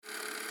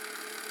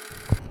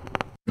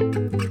Hello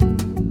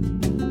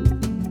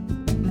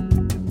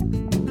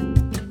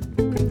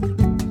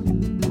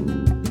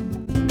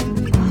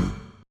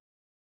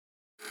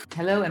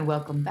and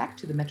welcome back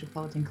to the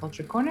Metropolitan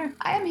Culture Corner.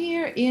 I am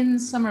here in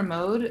summer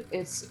mode.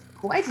 It's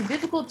quite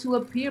difficult to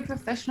appear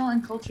professional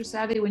and culture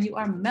savvy when you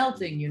are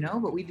melting,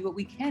 but we do what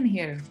we can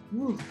here.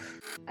 Woo.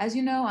 As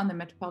you know, on the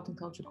Metropolitan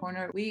Culture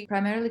Corner, we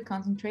primarily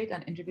concentrate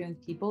on interviewing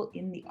people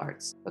in the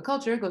arts, but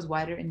culture goes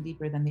wider and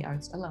deeper than the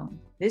arts alone.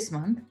 This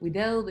month, we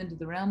delve into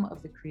the realm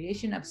of the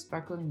creation of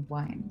sparkling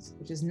wines,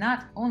 which is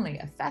not only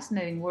a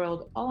fascinating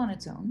world all on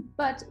its own,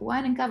 but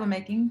wine and cava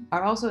making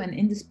are also an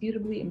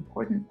indisputably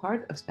important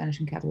part of Spanish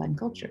and Catalan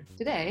culture.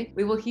 Today,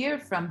 we will hear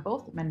from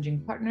both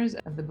managing partners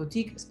of the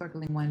boutique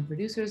sparkling wine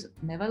producers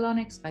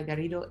Mevalonics by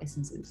Garrido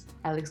Essences.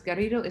 Alex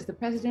Garrido is the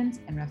president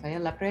and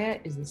Rafael Laprea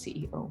is the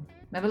CEO.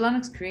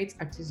 Mevalonics creates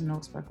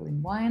artisanal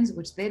sparkling wines,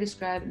 which they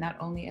describe not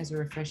only as a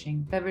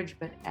refreshing beverage,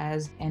 but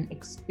as an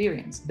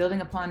experience, building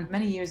upon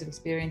many years of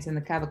experience in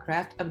the cava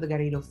craft of the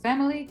Garrido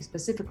family,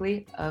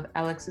 specifically of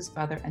Alex's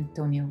father,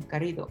 Antonio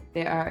Garrido.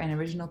 They are an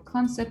original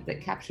concept that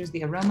captures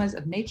the aromas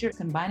of nature,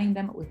 combining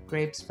them with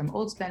grapes from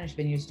old Spanish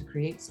vineyards to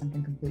create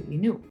something completely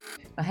new.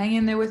 Now hang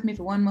in there with me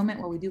for one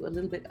moment while we do a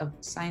little bit of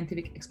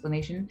scientific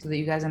explanation so that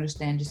you guys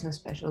understand just how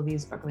special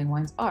these sparkling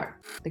wines are.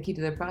 The key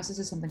to their process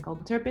is something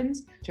called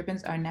terpenes.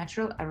 Terpenes are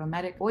natural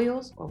aromatic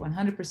oils or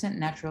 100%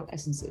 natural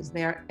essences.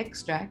 They are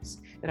extracts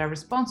that are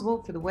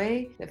responsible for the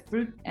way that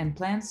fruit and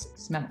plants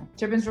smell.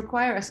 Terpenes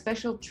require a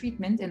special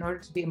treatment in order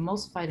to be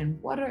emulsified in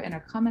water and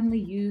are commonly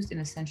used in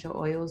essential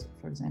oils,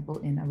 for example,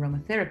 in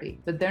aromatherapy.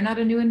 But they're not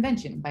a new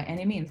invention by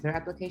any means. Their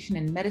application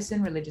in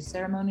medicine, religious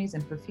ceremonies,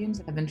 and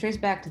perfumes have been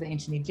traced back to the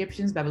ancient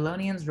Egyptians,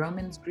 Babylonians,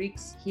 Romans,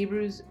 Greeks,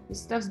 Hebrews.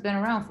 This stuff's been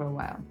around for a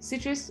while.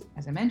 Citrus,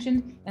 as I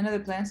mentioned, and other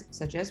plants,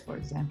 such as, for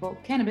example,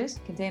 cannabis,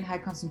 contain high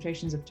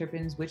concentrations of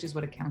terpenes, which is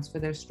what accounts for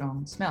their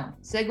strong smell.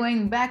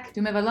 Segueing back to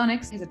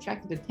Mevalonics has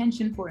attracted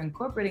attention for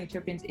incorporating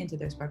terpenes into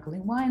their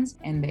sparkling wines,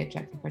 and they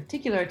attracted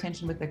particular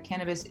attention with their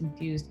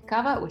cannabis-infused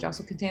cava, which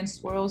also contains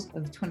swirls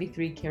of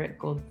 23-karat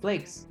gold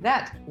flakes.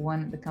 That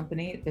won the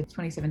company the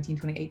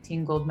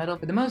 2017-2018 gold medal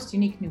for the most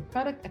unique new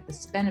product at the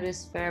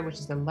Spannabis Fair, which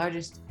is the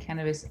largest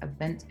cannabis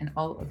event in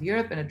all of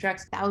Europe and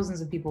attracts thousands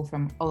of people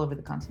from all over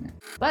the continent.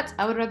 But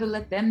I would rather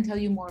let them tell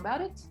you more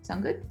about it.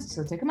 Sound good?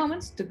 So take a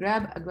moment to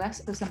grab a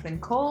glass of something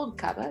cold,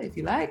 cava if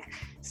you like,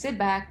 sit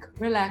back,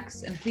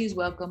 relax, and please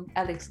welcome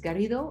Alex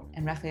Garrido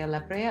and Rafael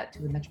Laprea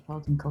to the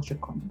Metropolitan Culture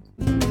Corner.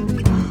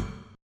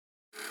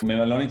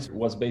 Mevalonics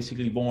was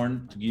basically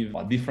born to give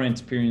a different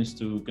experience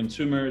to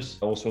consumers,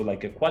 also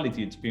like a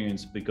quality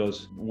experience,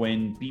 because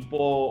when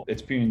people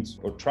experience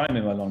or try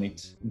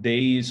Mevalonics,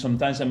 they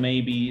sometimes are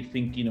maybe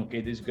thinking, okay,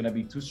 this is gonna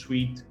be too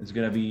sweet, it's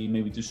gonna be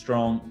maybe too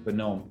strong, but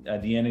no,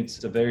 at the end,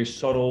 it's a very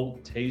subtle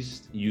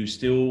taste. You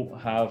still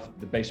have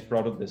the base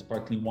product, the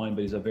sparkling wine,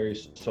 but it's a very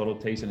subtle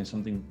taste and it's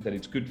something that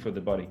it's good for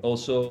the body.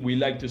 Also, we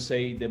like to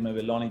say that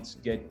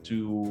Mevalonics get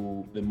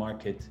to the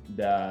market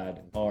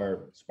that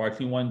are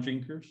sparkling wine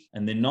drinkers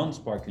and the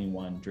non-sparkling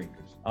wine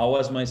drinkers. I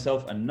was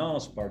myself a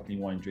non-sparkling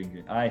wine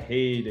drinker. I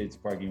hated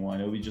sparkling wine.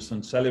 It would be just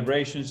on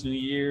celebrations, New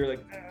Year,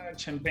 like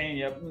champagne,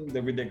 yeah,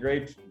 with the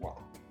grapes, wow,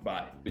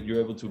 bye. But you're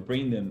able to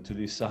bring them to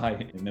this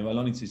side. And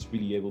Mevalonics is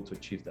really able to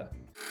achieve that.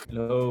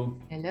 Hello.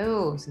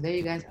 Hello, so there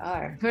you guys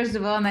are. First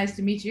of all, nice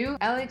to meet you.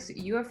 Alex,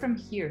 you are from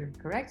here,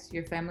 correct?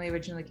 Your family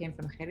originally came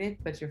from Jerez,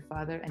 but your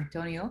father,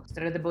 Antonio,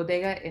 started the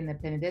bodega in the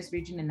Penedès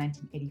region in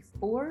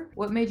 1984.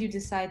 What made you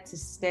decide to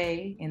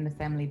stay in the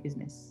family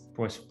business?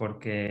 Pues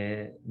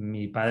porque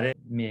mi padre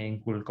me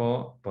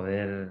inculcó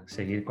poder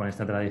seguir con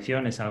esta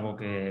tradición, es algo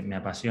que me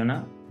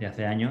apasiona de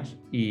hace años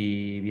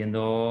y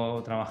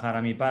viendo trabajar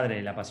a mi padre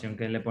y la pasión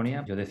que él le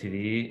ponía, yo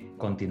decidí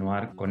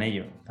continuar con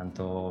ello.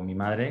 Tanto mi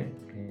madre,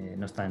 que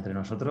no está entre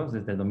nosotros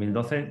desde el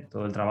 2012,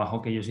 todo el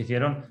trabajo que ellos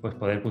hicieron, pues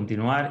poder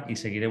continuar y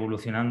seguir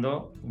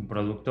evolucionando un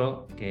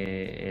producto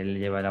que él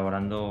lleva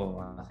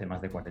elaborando hace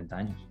más de 40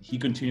 años. He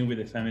continued with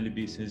the family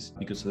business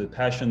because of the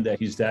passion that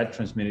his dad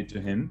transmitted to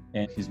him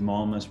and his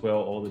mom as well,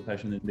 all the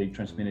passion that they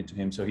transmitted to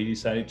him. So he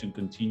decided to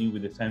continue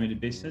with the family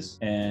business,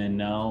 and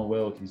now,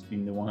 well, he's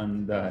been the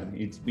one that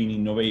it's been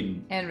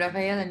innovating. And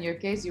Rafael, in your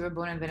case, you were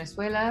born in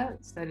Venezuela,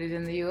 studied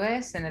in the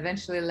US, and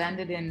eventually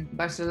landed in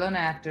Barcelona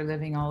after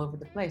living all over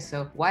the place.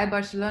 So why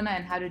Barcelona,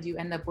 and how did you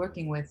end up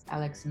working with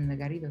Alex and the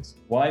Garridos?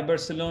 Why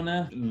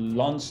Barcelona?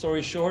 Long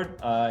story short,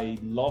 I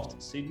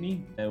loved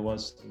Sydney. It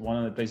was one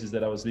of the places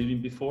that I was living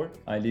before.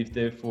 I lived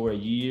there for a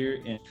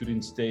year and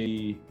couldn't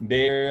stay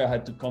there. I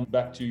had to come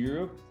back to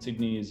Europe.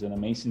 Sydney is an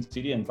amazing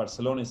city, and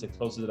Barcelona is the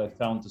closest that I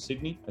found to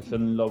Sydney. I fell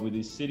in love with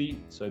this city,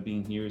 so I've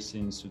been here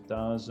since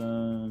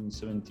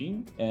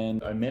 2017.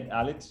 And I met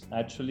Alex.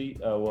 Actually,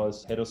 I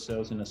was head of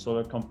sales in a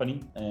solar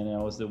company, and I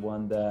was the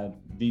one that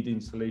did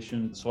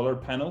installation solar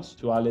panels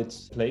to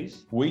Alex's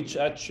place, which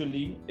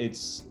actually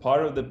it's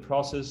part of the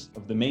process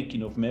of the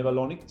making of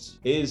Mevalonics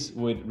is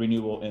with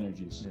renewable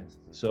energies. Yes.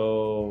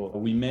 So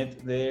we met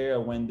there. I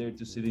went there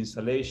to see the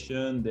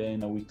installation.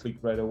 Then we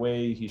clicked right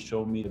away. He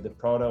showed me the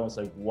product. I was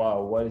like,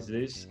 wow, what is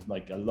this?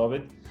 Like, I love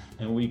it.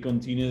 And we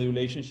continued the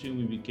relationship.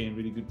 We became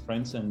really good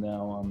friends. And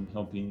now I'm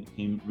helping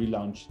him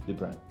relaunch the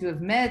brand. To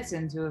have met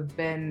and to have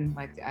been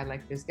like, I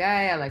like this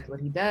guy, I like what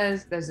he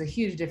does. There's a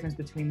huge difference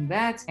between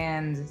that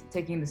and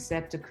taking the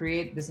step to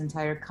create this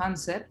entire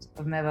concept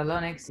of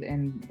Mevalonics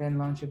and then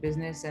launch a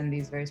business and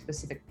these very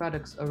specific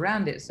products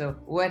around it. So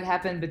what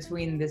happened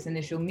between this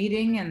initial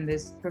meeting and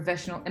this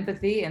professional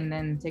empathy and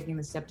then taking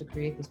the step to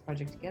create this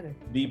project together?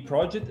 The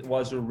project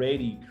was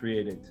already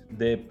created.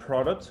 The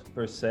product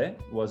per se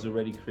was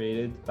already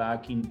created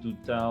back in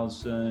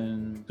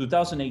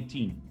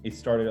 2018. It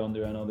started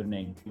under another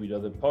name with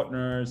other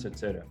partners,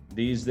 etc.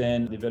 These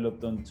then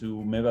developed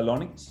onto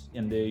Mevalonics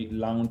and they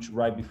launched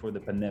right before the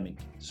pandemic.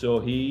 So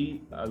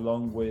he,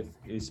 along with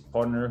his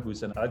partner,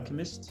 who's an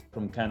alchemist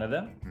from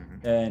Canada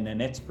and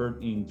an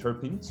expert in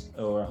terpenes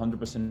or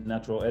 100%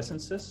 natural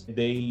essences,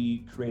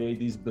 they created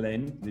this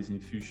blend, this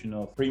infusion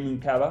of premium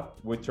cava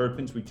with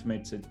terpenes, which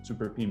makes it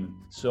super premium.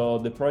 So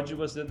the project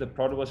was there, the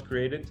product was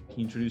created.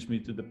 He introduced me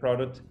to the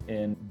product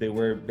and they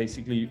were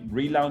basically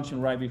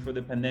relaunching right before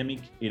the pandemic.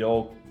 It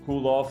all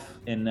cooled off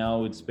and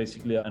now it's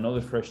basically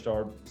another fresh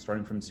start,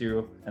 starting from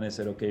zero. And I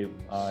said, okay,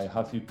 I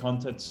have few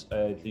contacts.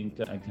 I think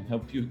I can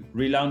help you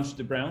relaunch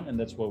the brand, and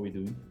that's what we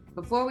do.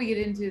 Before we get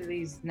into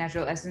these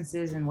natural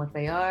essences and what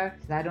they are,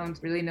 I don't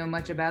really know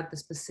much about the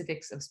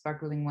specifics of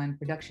sparkling wine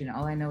production.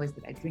 All I know is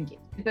that I drink it.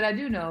 But I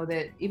do know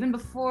that even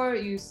before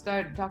you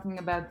start talking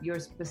about your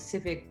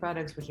specific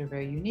products, which are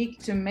very unique,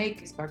 to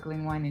make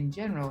sparkling wine in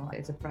general,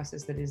 it's a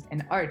process that is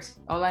an art.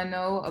 All I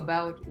know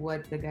about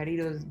what the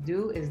Garridos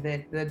do is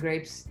that the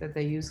grapes that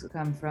they use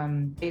come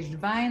from aged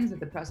vines, that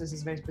the process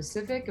is very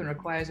specific and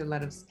requires a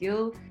lot of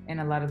skill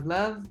and a lot of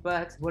love.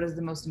 But what is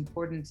the most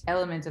important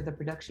element of the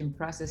production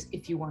process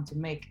if you want to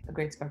make a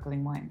great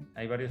sparkling wine?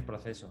 Hay varios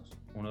procesos.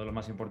 Uno de los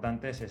más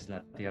importantes es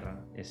la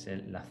tierra, es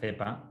la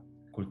cepa,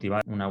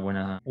 cultivar una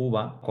buena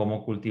uva,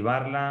 cómo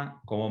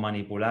cultivarla, cómo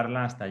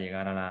manipularla hasta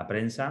llegar a la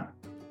prensa.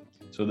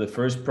 So the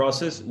first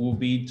process will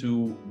be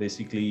to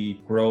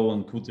basically grow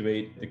and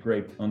cultivate the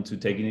grape onto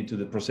taking it to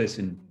the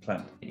processing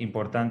plant.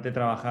 Importante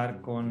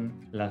trabajar con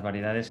las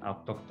variedades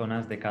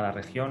autóctonas de cada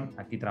región.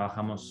 Aquí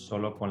trabajamos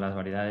solo con las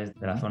variedades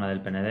de la zona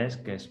del Penedès,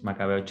 que es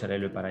Macabeo,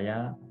 Xarel·lo y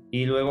Parellada.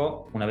 Y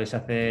luego, una vez se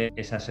hace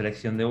esa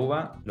selección de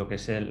uva, lo que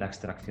es la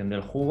extracción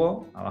del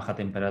jugo a baja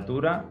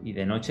temperatura y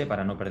de noche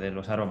para no perder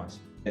los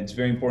aromas. It's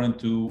very important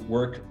to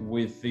work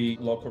with the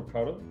local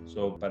product,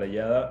 so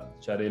Parellada,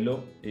 Xarel·lo,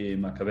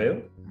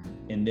 Macabeo.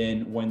 And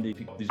then when they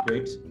pick up these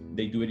grapes,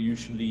 they do it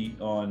usually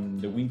on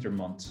the winter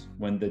months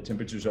when the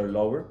temperatures are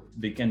lower.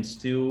 They can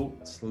still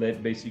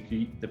select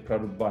basically the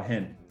product by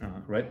hand,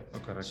 right?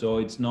 Okay. So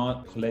it's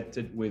not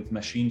collected with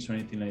machines or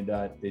anything like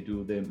that. They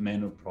do the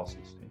manual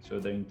process, so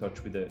they're in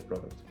touch with the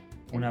product.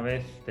 Una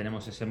vez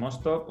tenemos ese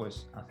mosto,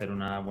 pues hacer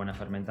una buena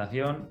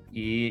fermentación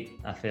y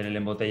hacer el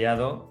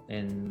embotellado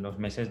en los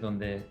meses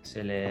donde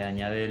se le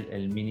añade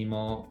el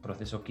mínimo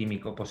proceso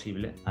químico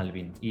posible al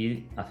vino.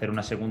 Y hacer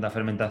una segunda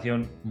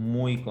fermentación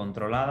muy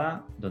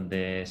controlada,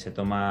 donde se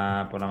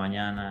toma por la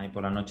mañana y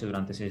por la noche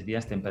durante 6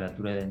 días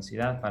temperatura y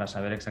densidad para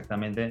saber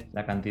exactamente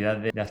la cantidad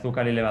de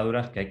azúcar y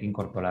levaduras que hay que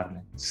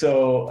incorporarle.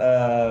 So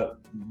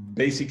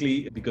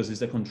basically, because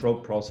it's a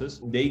controlled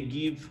process, they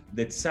give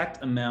the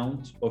exact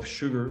amount of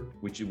sugar,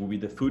 which will be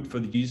the food for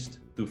the yeast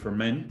to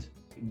ferment,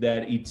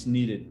 that it's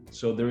needed.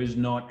 So there is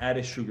not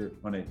added sugar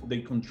on it. They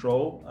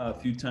control a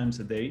few times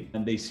a day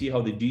and they see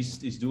how the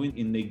yeast is doing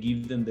and they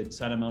give them the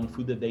exact amount of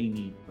food that they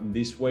need. In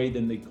this way,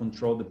 then they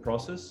control the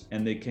process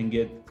and they can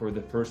get, for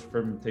the first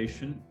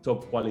fermentation,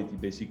 top quality.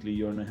 Basically,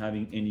 you're not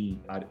having any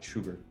added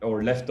sugar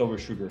or leftover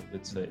sugar,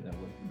 let's say it that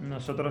way.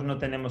 Nosotros no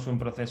tenemos un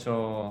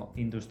proceso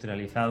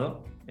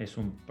industrializado, es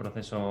un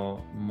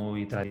proceso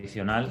muy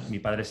tradicional. Mi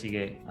padre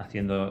sigue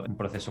haciendo un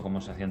proceso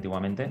como se hacía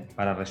antiguamente.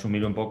 Para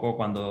resumir un poco,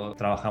 cuando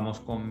trabajamos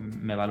con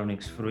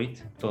Mevalonics Fruit,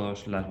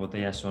 todas las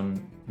botellas son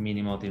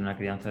mínimo, tienen una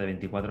crianza de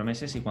 24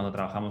 meses y cuando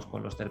trabajamos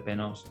con los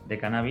terpenos de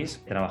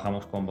cannabis,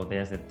 trabajamos con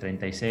botellas de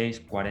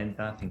 36,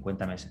 40,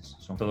 50 meses.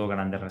 Son todo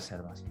grandes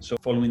reservas. So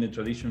following the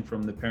tradition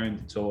from the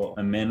parent, so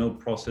a manual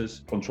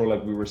process control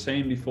like we were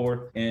saying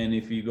before. And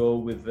if you go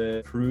with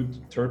the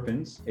fruit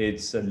terpenes,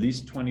 it's at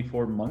least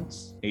 24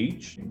 months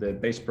age, the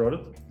base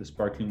product, the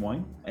sparkling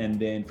wine. And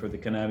then for the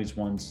cannabis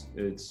ones,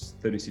 it's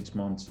 36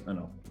 months and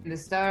up. The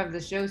star of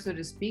the show, so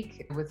to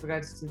speak, with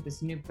regards to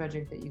this new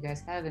project that you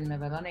guys have in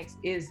Mevalonics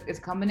is its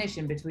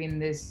combination between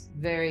this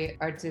very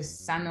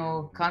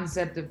artisanal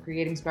concept of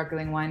creating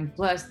sparkling wine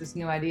plus this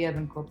new idea of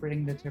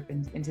incorporating the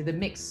terpenes into the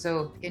mix.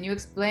 So can you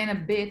explain a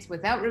bit,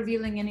 without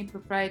revealing any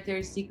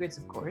proprietary secrets,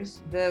 of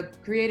course, the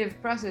creative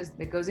process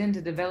that goes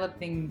into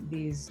developing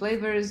these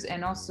flavors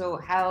and also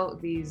how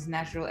these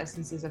natural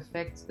essences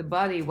affect the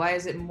body? Why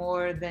is it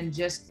more than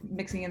just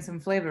mixing in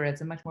some flavor?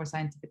 It's a much more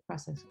scientific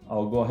process.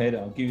 I'll go ahead,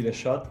 I'll give it a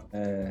shot.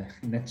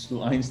 Next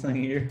to Einstein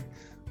here.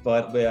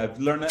 but I've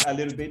learned a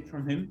little bit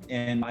from him,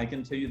 and I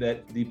can tell you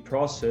that the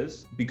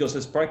process, because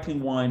a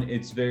sparkling wine,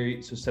 it's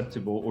very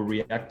susceptible or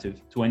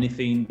reactive to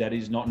anything that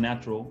is not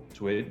natural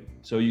to it.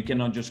 So you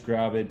cannot just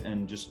grab it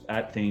and just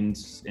add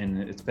things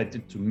and expect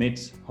it to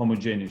mix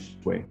homogeneous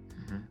way.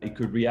 It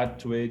could react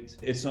to it.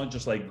 It's not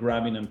just like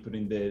grabbing and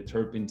putting the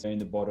terpenes in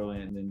the bottle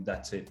and then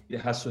that's it.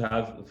 It has to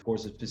have, of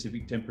course, a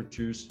specific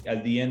temperatures.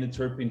 At the end, the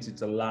terpenes,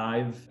 it's a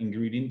live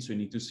ingredient, so you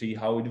need to see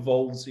how it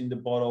evolves in the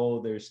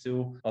bottle. There's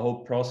still a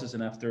whole process,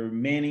 and after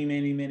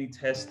many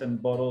tests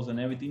and bottles and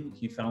everything,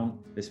 he found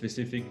the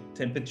specific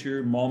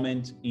temperature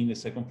moment in the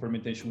second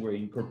fermentation where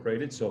he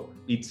incorporated. So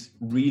it's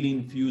really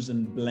infused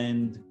and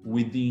blend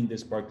within the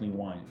sparkling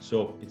wine.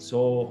 So it's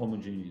so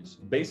homogeneous.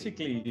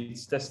 Basically,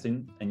 it's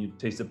testing, and you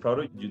taste the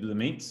product. You do the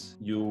mix,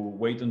 you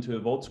wait until it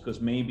evolves, because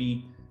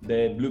maybe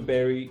the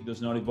blueberry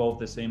does not evolve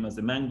the same as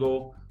the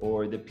mango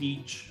or the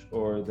peach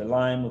or the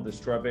lime or the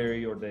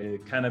strawberry or the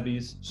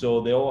cannabis.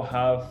 So they all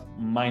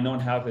might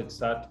not have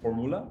exact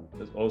formula.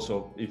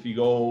 Also, if you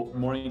go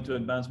more into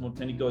advanced, more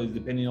technical, it's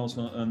depending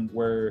also on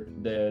where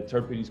the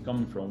terpene is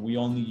coming from. We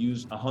only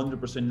use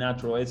 100%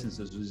 natural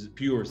essences. It's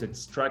pure, it's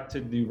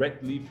extracted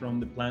directly from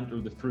the plant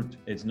or the fruit.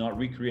 It's not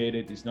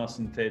recreated, it's not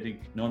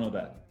synthetic, none of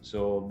that.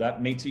 So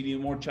that makes it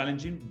even more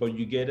challenging, but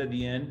you get at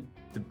the end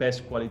the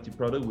best quality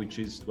product, which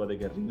is what the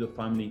Garrido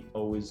family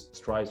always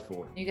strives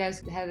for. You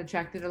guys had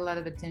attracted a lot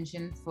of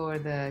attention for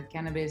the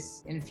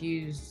cannabis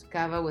infused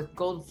cava with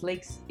gold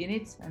flakes in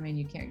it. I mean,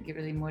 you can't get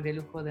really more de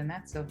lujo than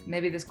that. So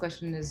maybe this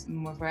question is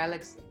more for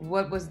Alex.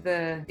 What was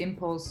the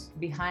impulse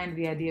behind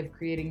the idea of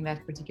creating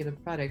that particular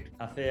product?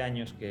 Hace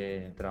años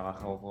que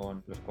trabajo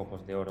con los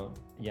copos de oro.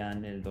 Ya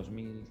en el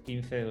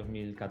 2015,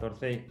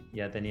 2014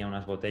 ya tenía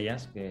unas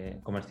botellas que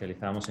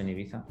comercializábamos en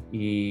Ibiza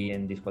y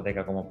en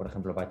discoteca como por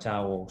ejemplo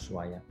Pachá o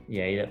Ushuaia. Y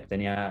ahí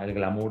tenía el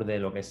glamour de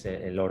lo que es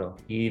el oro.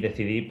 Y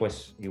decidí,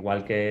 pues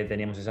igual que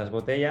teníamos esas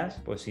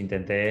botellas, pues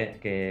intenté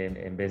que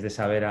en vez de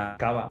saber a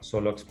cava,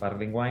 solo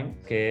sparkling wine,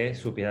 que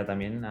supiera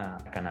también a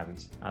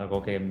cannabis.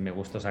 Algo que me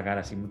gustó sacar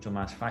así mucho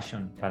más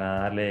fashion,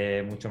 para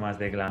darle mucho más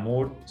de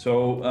glamour.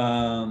 So,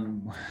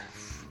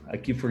 I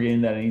keep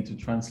forgetting that I need to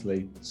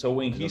translate. So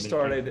when he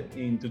started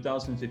in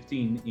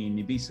 2015 in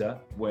Ibiza,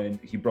 when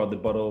he brought the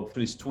bottle of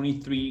his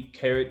 23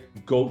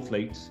 karat gold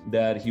flakes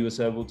that he was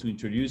able to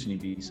introduce in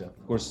Ibiza.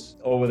 Of course,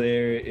 over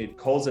there, it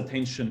calls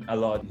attention a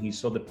lot. He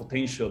saw the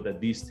potential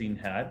that this thing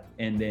had.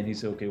 And then he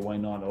said, okay, why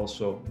not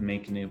also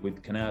making it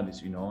with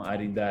cannabis,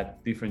 adding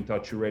that different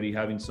touch already,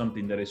 having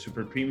something that is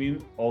super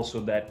premium,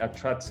 also that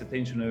attracts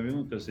attention of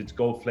everyone because it's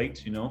gold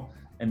flakes,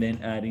 and then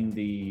adding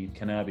the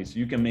cannabis.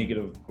 You can make it,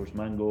 of course,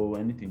 mango,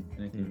 anything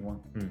you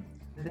want.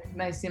 This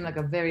might seem like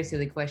a very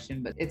silly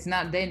question, but it's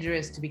not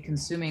dangerous to be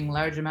consuming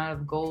large amount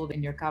of gold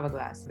in your cava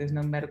glass. There's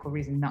no medical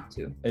reason not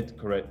to. It's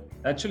correct.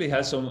 Actually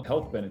has some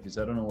health benefits.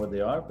 I don't know what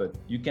they are, but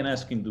you can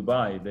ask in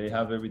Dubai. They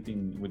have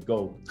everything with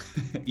gold,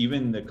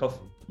 even the coffee.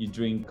 You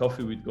drink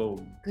coffee with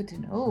gold. Good to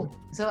know.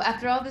 So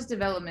after all this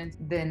development,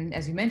 then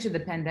as you mentioned,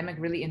 the pandemic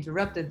really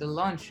interrupted the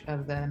launch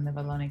of the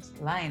Mevalonics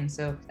line.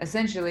 So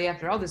essentially,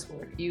 after all this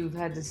work, you've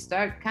had to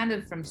start kind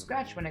of from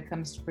scratch when it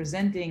comes to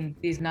presenting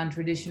these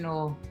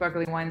non-traditional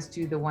sparkling wines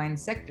to the wine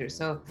sector.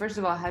 So first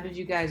of all, how did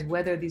you guys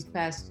weather these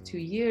past 2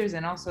 years?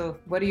 And also,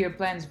 what are your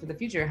plans for the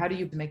future? How do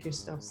you make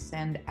yourself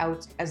stand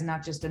out as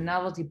not just a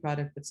novelty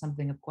product, but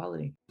something of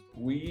quality?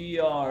 We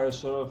are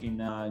sort of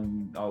in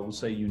an, I would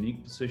say,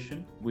 unique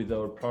position with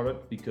our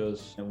product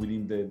because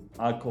within the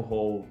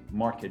alcohol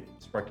market,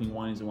 sparkling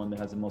wine is the one that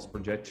has the most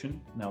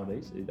projection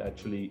nowadays. It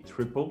actually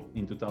tripled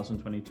in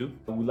 2022.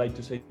 I would like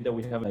to say that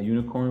we have a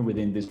unicorn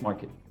within this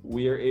market.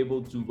 We are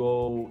able to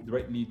go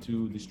directly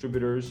to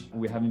distributors.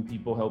 We're having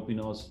people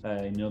helping us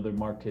in other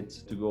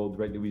markets to go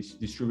directly with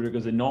distributors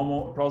because the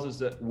normal process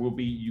that will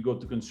be you go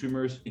to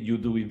consumers, you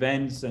do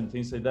events and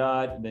things like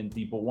that, then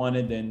people want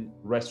it, then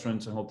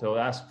restaurants and hotels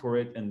ask for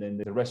it, and then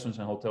the restaurants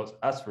and hotels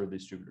ask for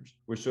distributors.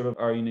 We sort of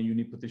are in a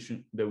unique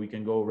position that we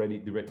can go already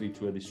directly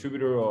to a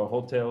distributor or a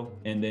hotel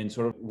and then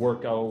sort of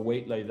work our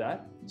way like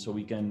that so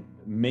we can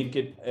make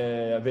it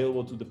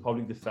available to the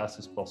public the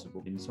fastest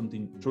possible. It's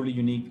something truly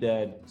unique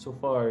that so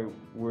far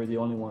we're the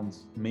only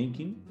ones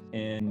making.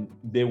 And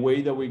the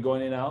way that we're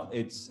going it out,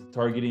 it's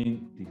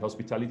targeting the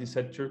hospitality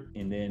sector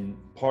and then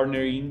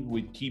partnering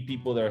with key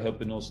people that are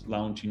helping us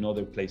launch in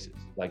other places.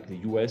 Like the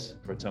US,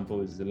 for example,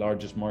 is the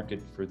largest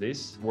market for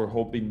this. We're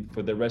hoping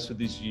for the rest of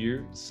this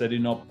year,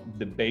 setting up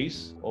the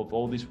base of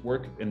all this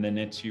work. And then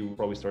next year, we'll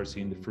probably start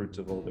seeing the fruits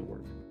of all the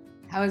work.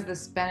 How has the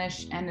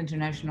Spanish and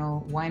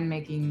international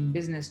winemaking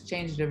business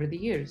changed over the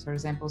years? For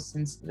example,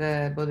 since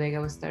the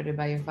bodega was started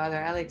by your father,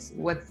 Alex,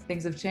 what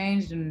things have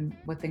changed and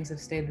what things have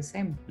stayed the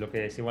same? Lo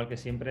que es igual que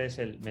siempre es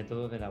el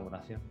método de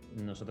elaboración.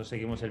 Nosotros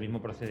seguimos el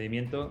mismo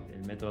procedimiento,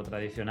 el método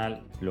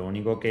tradicional. Lo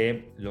único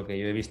que lo que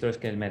yo he visto es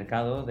que el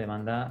mercado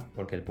demanda,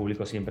 porque el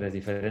público siempre es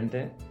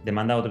diferente,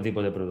 demanda otro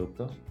tipo de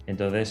productos.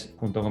 Entonces,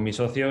 junto con mi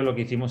socio, lo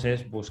que hicimos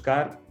es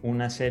buscar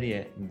una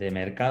serie de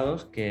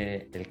mercados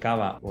que el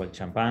cava o el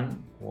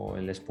champán o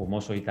el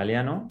espumoso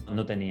italiano,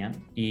 no tenían.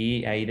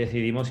 Y ahí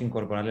decidimos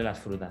incorporarle las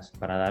frutas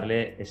para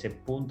darle ese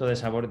punto de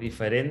sabor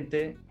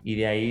diferente, y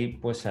de ahí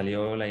pues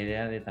salió la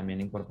idea de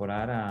también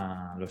incorporar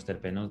a los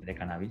terpenos de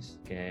cannabis,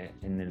 que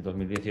en el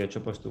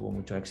 2018 pues tuvo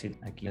mucho éxito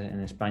aquí en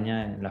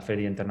España, en la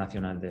Feria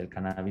Internacional del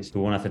Cannabis.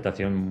 Tuvo una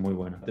aceptación muy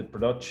buena. The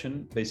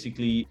production,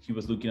 basically, he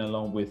was looking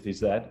along with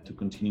his dad to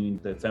continue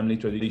the family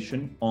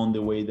tradition on the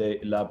way they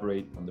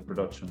elaborate on the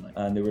production line.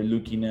 And they were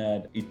looking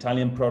at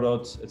Italian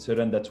products,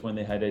 etc. And that's when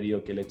they had the idea,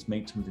 okay, let's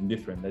make something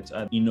different. Let's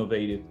add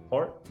innovative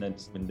part.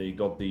 That's when they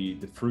got the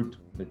fruit,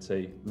 let's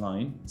say,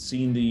 line.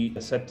 Seeing the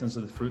acceptance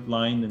of the fruit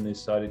line, then they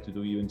started to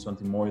do even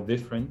something more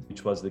different,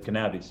 which was the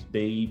cannabis.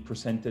 They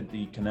presented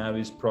the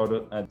cannabis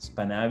product at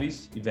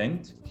Spanavis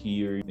event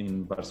here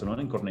in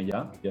Barcelona, in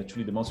Cornellà.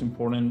 Actually, the most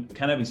important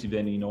cannabis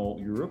event in all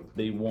Europe.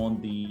 They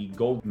won the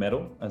gold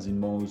medal as the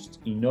most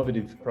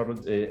innovative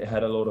product. It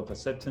had a lot of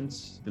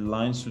acceptance. The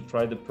lines to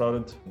try the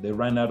product, they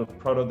ran out of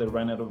product, they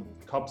ran out of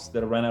cups, they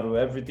ran out of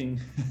everything.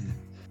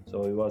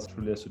 So it was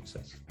truly a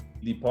success.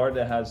 The part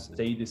that has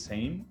stayed the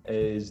same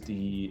is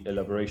the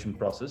elaboration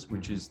process,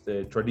 which is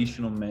the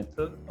traditional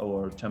method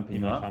or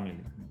champignon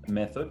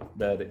method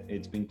that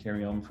it's been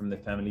carried on from the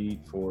family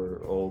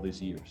for all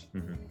these years.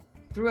 Mm-hmm.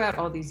 Throughout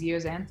all these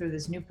years and through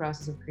this new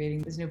process of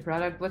creating this new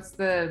product, what's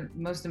the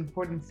most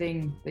important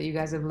thing that you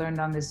guys have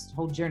learned on this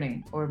whole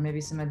journey? Or maybe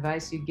some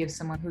advice you'd give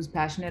someone who's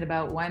passionate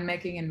about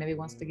winemaking and maybe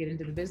wants to get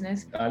into the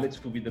business?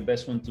 Alex would be the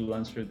best one to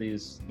answer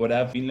this. What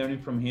I've been learning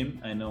from him,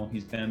 I know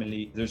his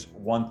family, there's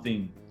one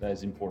thing that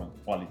is important: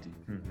 quality.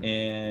 Mm-hmm.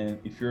 And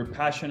if you're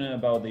passionate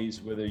about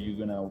this, whether you're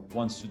gonna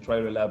want to try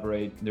to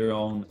elaborate their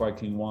own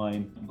sparkling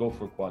wine, go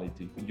for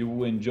quality. You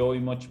will enjoy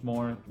much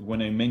more.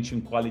 When I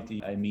mention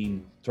quality, I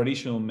mean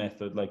traditional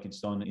method like it's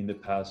done in the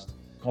past.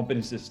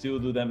 Companies that still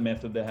do that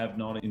method, that have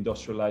not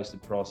industrialized the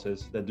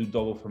process, that do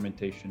double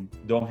fermentation,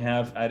 don't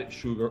have added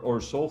sugar or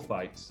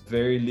sulfites.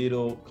 Very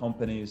little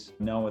companies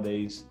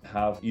nowadays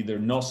have either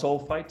no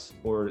sulfites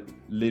or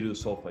little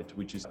sulfites,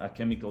 which is a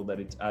chemical that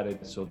it's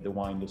added so the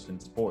wine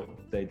doesn't spoil.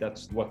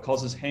 That's what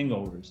causes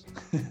hangovers.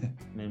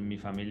 En mi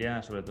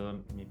familia, sobre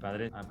todo mi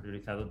padre, ha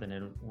priorizado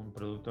tener un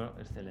producto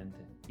excelente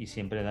y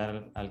siempre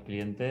dar al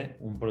cliente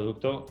un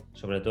producto,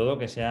 sobre todo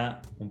que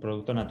sea un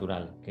producto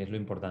natural, que es lo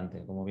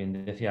importante. Como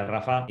bien decía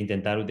Rafa,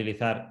 intentar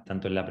utilizar,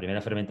 tanto en la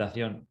primera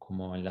fermentación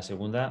como en la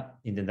segunda,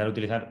 intentar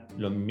utilizar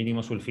los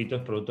mínimos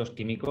sulfitos, productos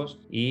químicos,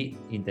 y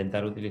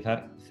intentar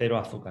utilizar 0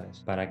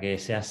 azúcares para que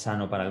sea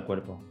sano para el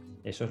cuerpo.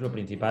 Eso es lo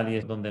principal y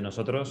es donde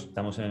nosotros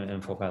estamos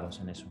enfocados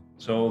en eso.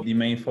 So the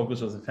main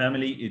focus of the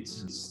family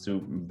is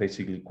to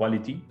basically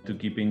quality, to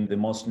keeping the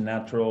most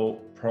natural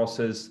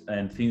process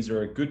and things that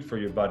are good for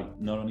your body,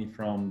 not only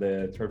from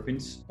the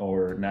terpenes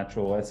or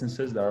natural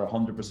essences that are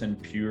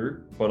 100%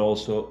 pure, but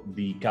also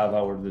the cava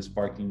or the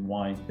sparkling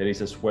wine that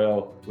is as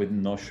well with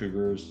no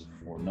sugars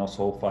or no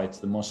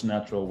sulfites, the most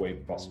natural way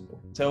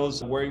possible. Tell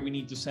us where we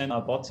need to send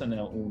our bots and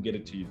we'll get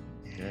it to you.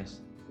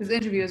 Yes. This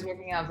interview is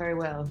working out very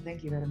well.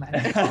 Thank you very much.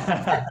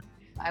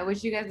 I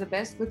wish you guys the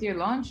best with your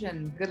launch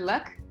and good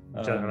luck.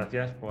 Muchas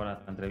gracias por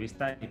la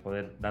entrevista y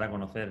poder dar a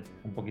conocer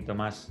un poquito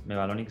más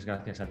Mevalonics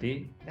gracias a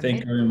ti. Thank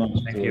you very much.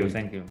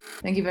 Thank you.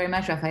 Thank you very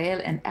much, Rafael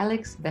and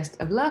Alex.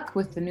 Best of luck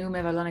with the new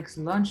Mevalonics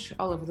launch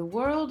all over the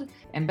world,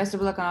 and best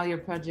of luck on all your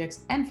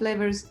projects and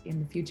flavors in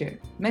the future.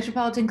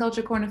 Metropolitan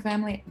Culture Corner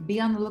family,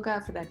 be on the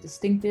lookout for that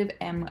distinctive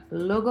M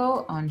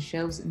logo on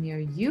shelves near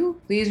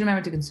you. Please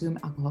remember to consume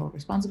alcohol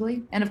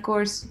responsibly, and of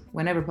course,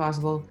 whenever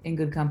possible, in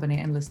good company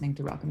and listening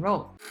to rock and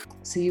roll.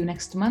 See you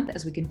next month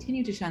as we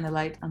continue to shine the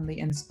light on the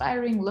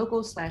inspiring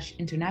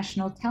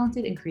local/international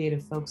talented and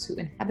creative folks who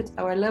inhabit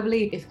our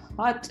lovely, if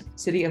hot,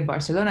 city of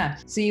Barcelona.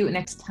 See you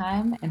next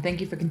time, and thank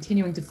you for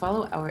continuing to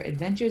follow our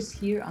adventures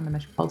here on the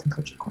Metropolitan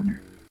Culture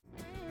Corner.